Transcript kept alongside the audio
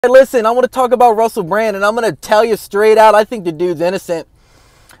Hey, listen, I want to talk about Russell Brand, and I'm going to tell you straight out, I think the dude's innocent.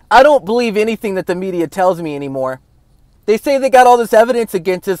 I don't believe anything that the media tells me anymore. They say they got all this evidence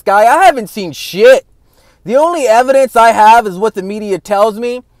against this guy. I haven't seen shit. The only evidence I have is what the media tells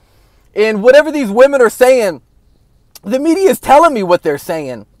me. And whatever these women are saying, the media is telling me what they're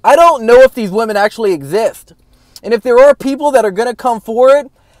saying. I don't know if these women actually exist. And if there are people that are going to come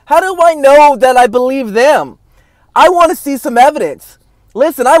forward, how do I know that I believe them? I want to see some evidence.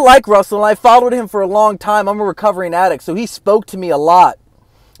 Listen, I like Russell, and I followed him for a long time. I'm a recovering addict, so he spoke to me a lot.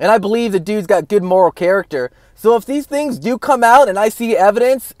 And I believe the dude's got good moral character. So if these things do come out and I see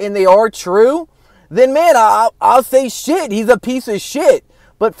evidence and they are true, then man, I'll say shit, he's a piece of shit.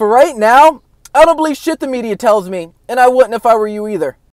 But for right now, I don't believe shit the media tells me, and I wouldn't if I were you either.